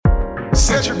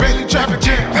Saturated traffic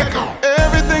jam, let go.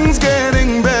 Everything's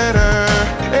getting better.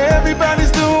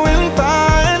 Everybody's doing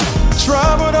fine.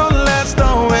 Trouble don't last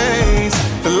always.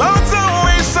 The Lord's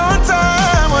always on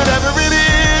time. Whatever it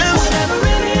is,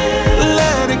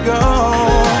 let it go.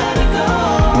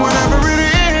 Whatever it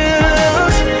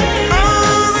is,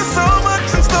 oh, there's so much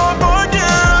in store for you.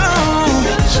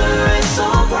 The future is so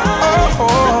bright.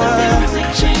 Let the music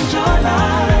change your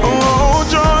life. Oh,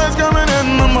 joy's coming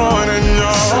in the morning,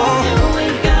 y'all. So you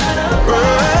ain't gotta cry.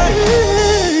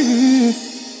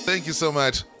 Thank you so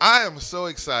much. I am so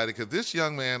excited because this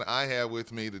young man I have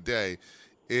with me today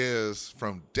is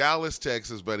from Dallas,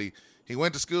 Texas, but he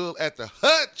went to school at the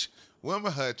Hutch, Wilmer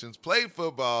Hutchins, played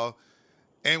football,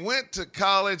 and went to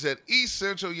college at East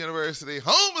Central University,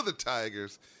 home of the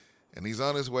Tigers, and he's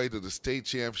on his way to the state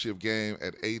championship game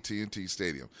at AT&T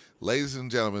Stadium. Ladies and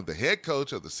gentlemen, the head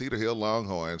coach of the Cedar Hill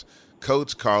Longhorns,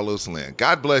 Coach Carlos Lynn.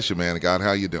 God bless you, man. God,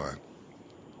 how you doing?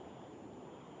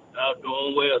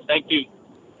 Doing well. Thank you.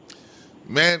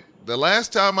 Man, the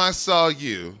last time I saw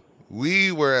you,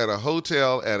 we were at a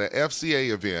hotel at an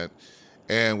FCA event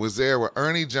and was there with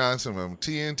Ernie Johnson from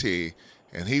TNT,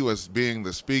 and he was being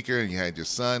the speaker, and you had your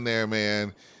son there,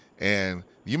 man. And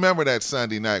you remember that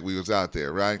Sunday night we was out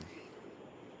there, right?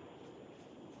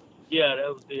 Yeah, that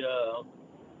was the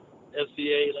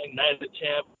FCA like Night of the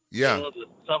Champ. Yeah. You know,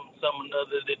 something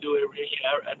another they do every year.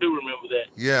 I do remember that.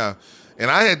 Yeah. And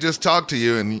I had just talked to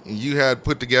you, and you had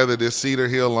put together this Cedar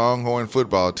Hill Longhorn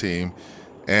football team,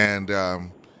 and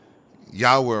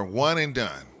y'all were one and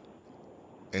done.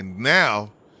 And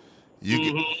now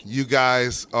you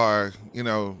guys are,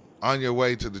 on your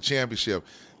way to the championship.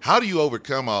 How do you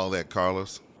overcome all that,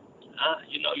 Carlos?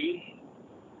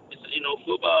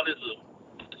 Football is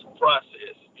a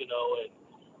process, and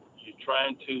you're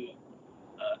trying to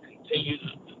continue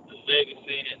the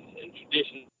legacy and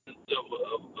tradition of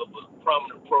a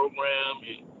prominent program.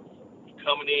 You're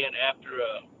coming in after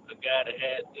a guy that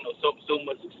had, so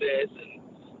much success, and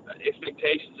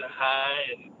expectations are high,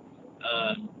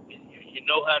 and you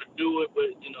know how to do it,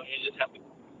 but, you just have to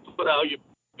put all your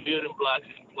building blocks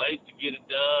in place to get it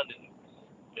done. And,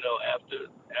 after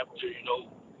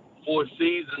 4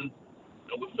 seasons,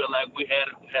 we felt like we had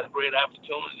a great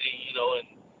opportunity, and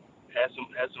had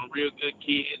some real good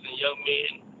kids and young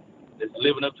men that's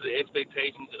living up to the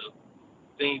expectations of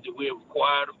things that we have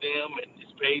required of them, and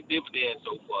it's paid dividends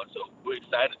so far. So we're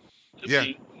excited to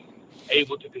be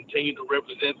able to continue to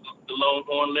represent the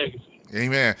Longhorn legacy.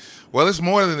 Amen. Well, it's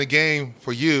more than a game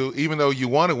for you, even though you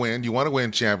want to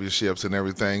win championships and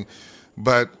everything.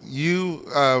 But you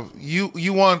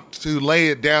want to lay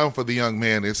it down for the young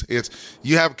man. It's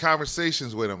you have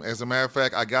conversations with him. As a matter of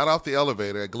fact, I got off the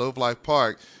elevator at Globe Life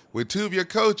Park with 2 of your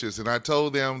coaches, and I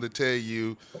told them to tell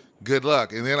you good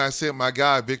luck. And then I sent my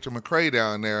guy Victor McCray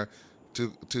down there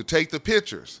to take the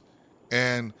pictures.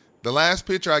 And the last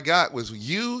picture I got was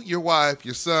you, your wife,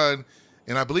 your son,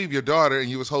 and I believe your daughter, and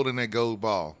you was holding that gold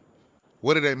ball.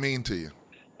 What did that mean to you?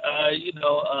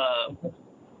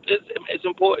 It's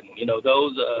important.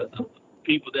 Those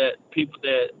people that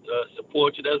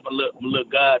support you. That's my little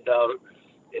goddaughter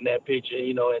in that picture.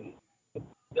 And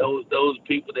those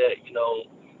people that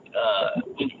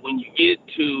when you get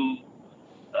to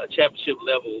championship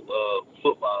level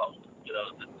football,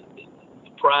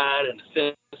 the pride and the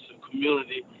sense of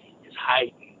community is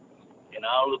heightened, and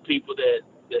all the people that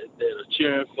are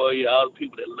cheering for you, all the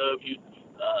people that love you,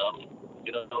 all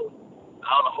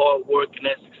the hard work and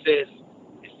that success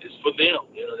is for them.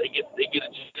 They get a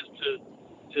chance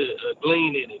to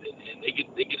glean in it, and they get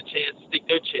a chance to stick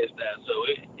their chest out. So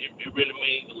it really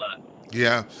means a lot.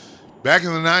 Yeah. Back in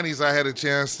the 90s, I had a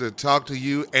chance to talk to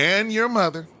you and your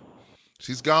mother.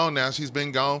 She's gone now. She's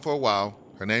been gone for a while.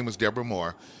 Her name was Deborah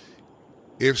Moore.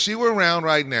 If she were around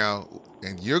right now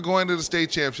and you're going to the state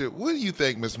championship, what do you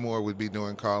think Miss Moore would be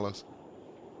doing, Carlos?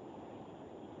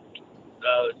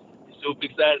 Super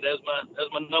excited. That's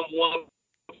my number one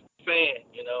fan.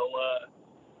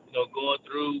 Going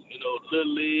through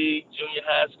little league, junior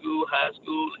high school,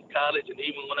 and college, and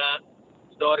even when I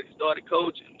started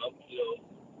coaching,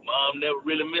 Mom never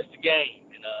really missed a game,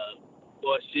 and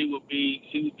boy, she would be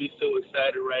so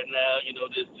excited right now.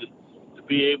 Just to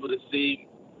be able to see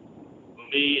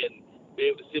me and be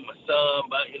able to see my son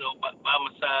by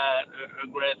my side, her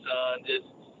grandson. Just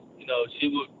she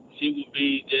would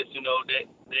be just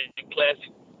that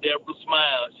classic Deborah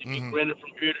smile. She'd be grinning from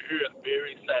ear to ear.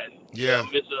 Very excited. Yeah, I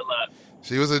miss her a lot.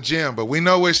 She was a gem, but we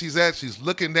know where she's at. She's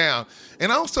looking down.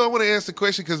 And also I want to ask the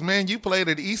question because, man, you played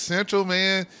at East Central,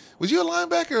 man. Was you a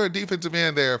linebacker or a defensive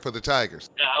end there for the Tigers?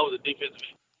 Yeah, I was a defensive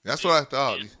end. That's what I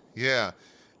thought. Yeah.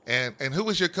 And who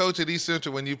was your coach at East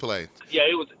Central when you played? Yeah,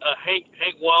 it was Hank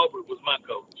Wahlberg was my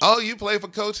coach. Oh, you played for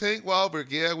Coach Hank Wahlberg.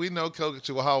 Yeah, we know Coach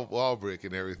Wahlberg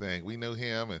and everything. We know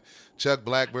him and Chuck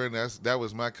Blackburn. That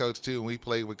was my coach too, and we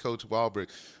played with Coach Wahlberg.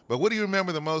 But what do you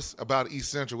remember the most about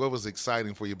East Central? What was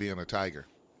exciting for you being a Tiger?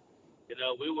 You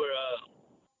know, we were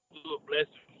blessed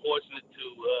and fortunate to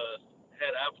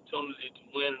had the opportunity to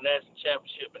win a national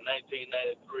championship in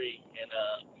 1993,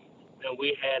 and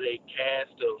we had a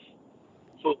cast of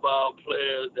football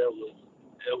players that was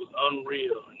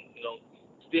unreal. And, you know,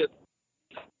 still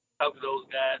talk to those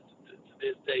guys to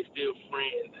this day, still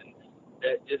friends, and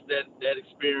that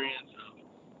experience of,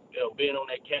 you know, being on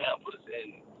that campus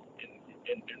and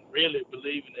really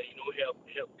believing that, you know, help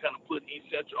kind of put East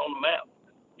Central on the map.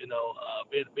 You know,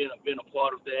 being a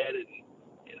part of that and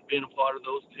being a part of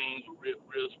those teams were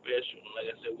real special. And like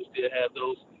I said, we still have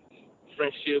those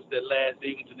friendships that last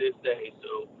even to this day.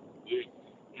 So we,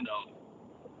 you know,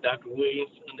 Dr.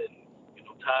 Williamson and, you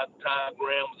know, Todd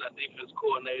Graham was our defense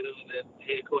coordinator and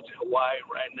head coach at Hawaii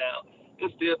right now.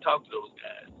 And still talk to those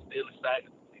guys. Still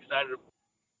excited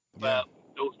about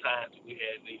those times we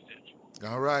had in East Central.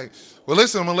 All right. Well,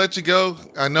 listen, I'm going to let you go.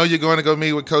 I know you're going to go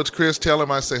meet with Coach Chris. Tell him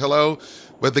I say hello.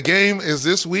 But the game is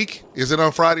this week. Is it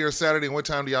on Friday or Saturday? And what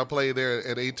time do y'all play there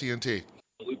at AT&T?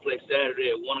 We play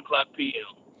Saturday at 1 o'clock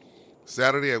p.m.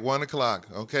 Saturday at 1 o'clock.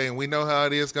 Okay, and we know how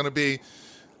it is going to be.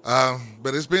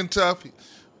 But it's been tough.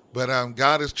 But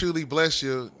God has truly blessed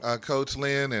you, Coach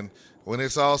Lynn. And when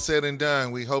it's all said and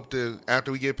done, we hope to,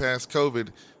 after we get past COVID,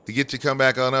 to get you come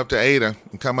back on up to Ada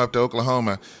and come up to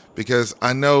Oklahoma. Because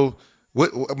I know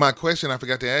my question I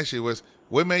forgot to ask you was,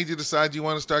 what made you decide you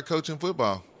want to start coaching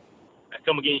football?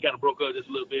 Come again, you kind of broke up just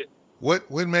a little bit.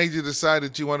 What made you decide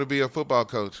that you want to be a football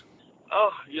coach?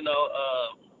 Oh, you know,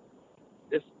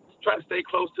 just try to stay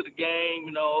close to the game.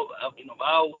 You know, I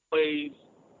always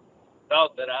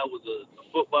thought that I was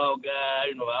a football guy.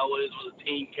 You know, I always was a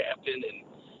team captain, and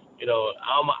you know,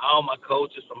 all my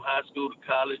coaches from high school to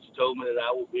college told me that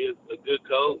I would be a good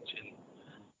coach, and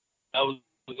I was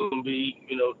going to be,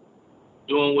 you know,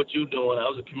 doing what you're doing. I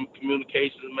was a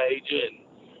communications major, and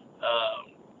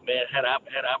had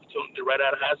an opportunity right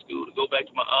out of high school to go back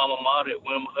to my alma mater at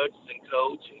Wilma Hutchinson,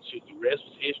 coach, and the rest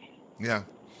was history.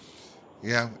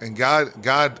 Yeah, and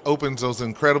God opens those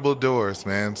incredible doors,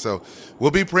 man. So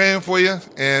we'll be praying for you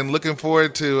and looking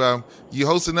forward to you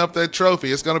hosting up that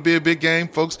trophy. It's going to be a big game,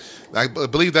 folks. I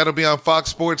believe that'll be on Fox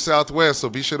Sports Southwest, so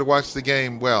be sure to watch the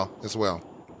game as well.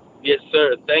 Yes,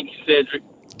 sir. Thank you, Cedric.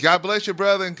 God bless you,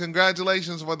 brother, and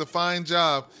congratulations for the fine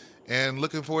job, and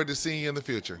looking forward to seeing you in the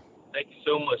future. Thank you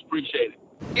so much. Appreciate it.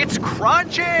 It's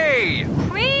crunchy!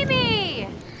 Creamy!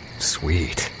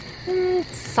 Sweet.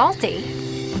 Salty.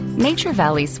 Nature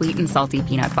Valley Sweet and Salty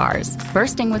Peanut Bars.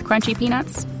 Bursting with crunchy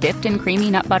peanuts, dipped in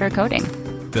creamy nut butter coating.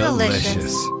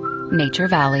 Delicious. Nature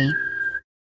Valley.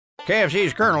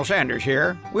 KFC's Colonel Sanders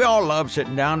here. We all love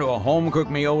sitting down to a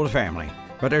home-cooked meal with family,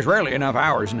 but there's rarely enough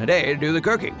hours in the day to do the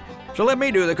cooking. So let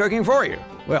me do the cooking for you.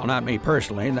 Well, not me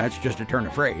personally, that's just a turn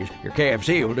of phrase. Your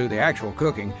KFC will do the actual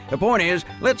cooking. The point is,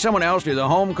 let someone else do the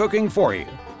home cooking for you.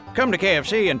 Come to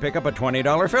KFC and pick up a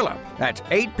 $20 fill-up. That's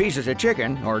 8 pieces of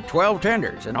chicken or 12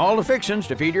 tenders and all the fixins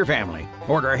to feed your family.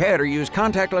 Order ahead or use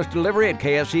contactless delivery at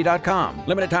KFC.com.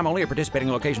 Limited time only at participating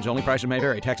locations only. Prices may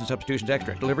vary. Tax and substitutions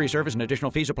extra. Delivery service and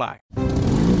additional fees apply.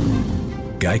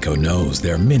 Geico knows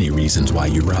there are many reasons why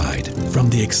you ride. From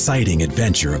the exciting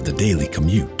adventure of the daily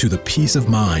commute to the peace of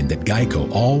mind that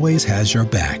Geico always has your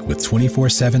back with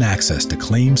 24/7 access to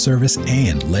claim service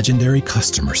and legendary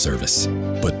customer service.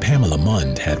 But Pamela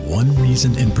Mund had one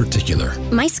reason in particular.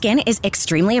 My skin is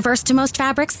extremely averse to most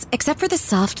fabrics, except for the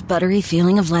soft, buttery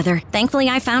feeling of leather. Thankfully,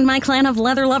 I found my clan of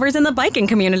leather lovers in the biking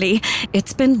community.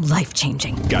 It's been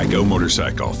life-changing. Geico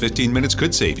Motorcycle. 15 minutes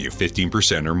could save you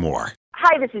 15% or more.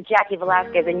 Hi, this is Jackie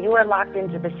Velasquez, and you are locked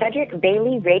into the Cedric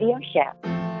Bailey Radio Show.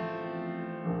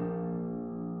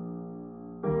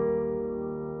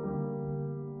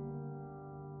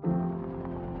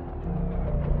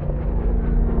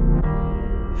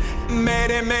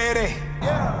 Mayday, mayday.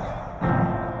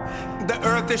 Yeah. The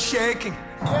earth is shaking.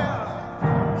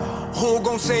 Yeah. Who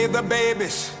gon' save the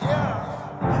babies?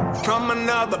 Yeah. From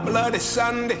another bloody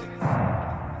Sunday.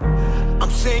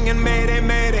 I'm singing mayday,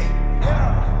 mayday.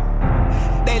 Yeah.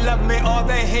 They love me or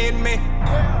they hate me,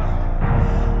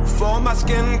 yeah. For my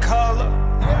skin color,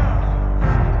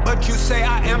 yeah. But you say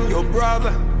I am your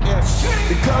brother. Yes.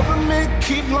 The government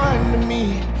keep lying to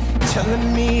me,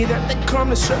 telling me that they come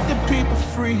to set the people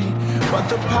free. But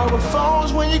the power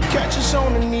falls when you catch us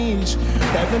on the knees.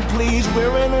 Heaven please,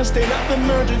 we're in a state of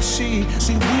emergency.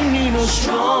 See, we need a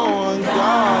strong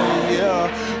God,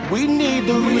 yeah. We need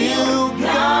the real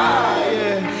God,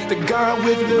 yeah. The God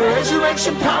with the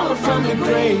resurrection power from the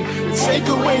grave. Take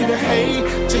away the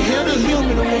hate to heal the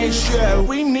human race, yeah.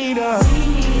 We need a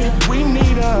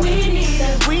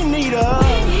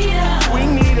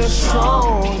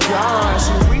strong God.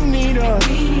 So we need a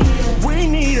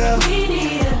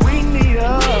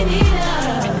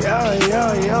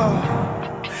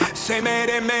yeah. Say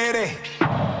mayday, mayday.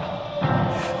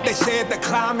 They said the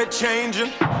climate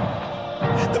changing,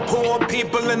 the poor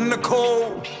people in the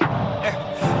cold,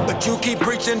 but you keep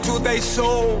preaching to their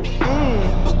soul.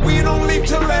 But we don't leave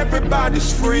till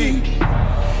everybody's free,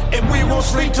 and we won't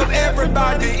sleep till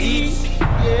everybody eats.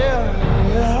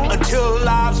 Until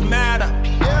lives matter,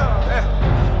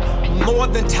 more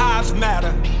than ties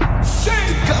matter.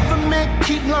 The government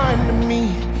keep lying to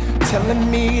me, telling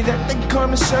me that they're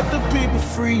gonna set the people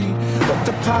free. But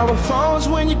the power falls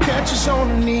when you catch us on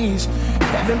the knees.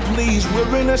 Heaven please,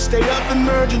 we're in a state of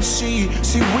emergency.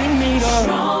 See, we need a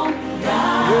strong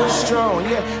God. Real strong,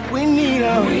 yeah. We need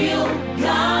a real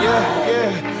God.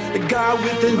 Yeah. The God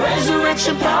with the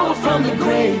resurrection power from the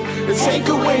grave, to take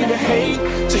away the hate,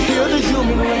 to heal the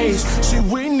human race. See,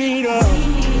 we need a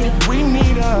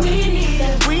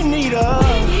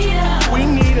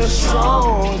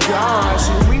strong God.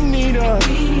 See, we need a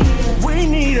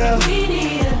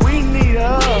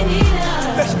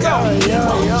let's go. We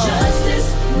want justice,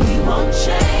 we want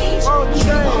change, we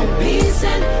want peace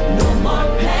and no more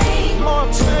pain.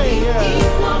 To be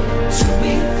equal, to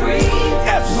be free.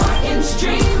 Martin's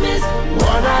dream is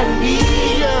what I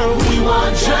need. We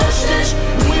want justice,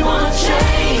 we want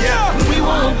change, we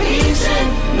want peace and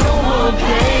no more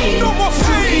pain. To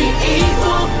be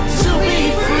equal, to be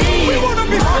free.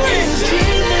 Martin's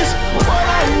dream is what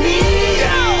I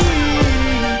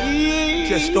need.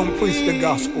 Just don't preach the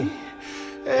gospel.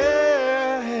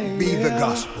 Be the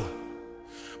gospel.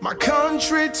 My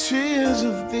country, tears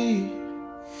of thee,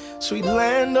 sweet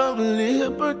land of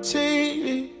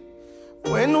liberty.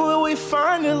 When will we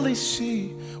finally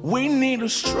see? We need a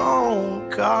strong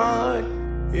God,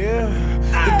 yeah.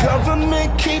 The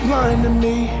government keep lying to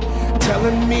me,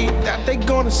 telling me that they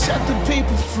gonna set the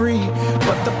people free.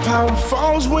 But the power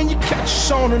falls when you catch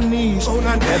us on our knees.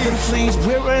 Heaven please,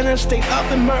 we're in a state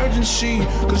of emergency,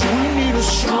 cause we need a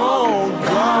strong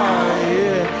God,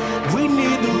 yeah. We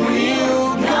need the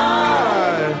real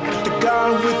God, the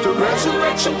God with the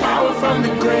resurrection power from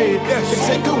the grave, to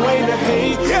take away the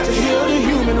hate, to heal the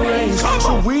human race.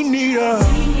 So we need a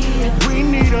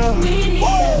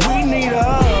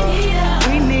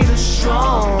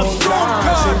strong God.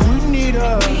 So we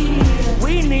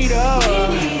need a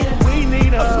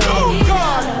strong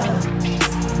God.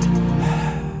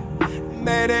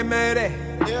 Mayday, mayday.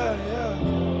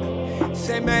 Yeah.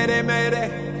 Say mayday, mayday.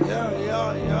 Yeah.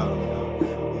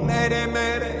 Mayday,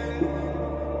 mayday.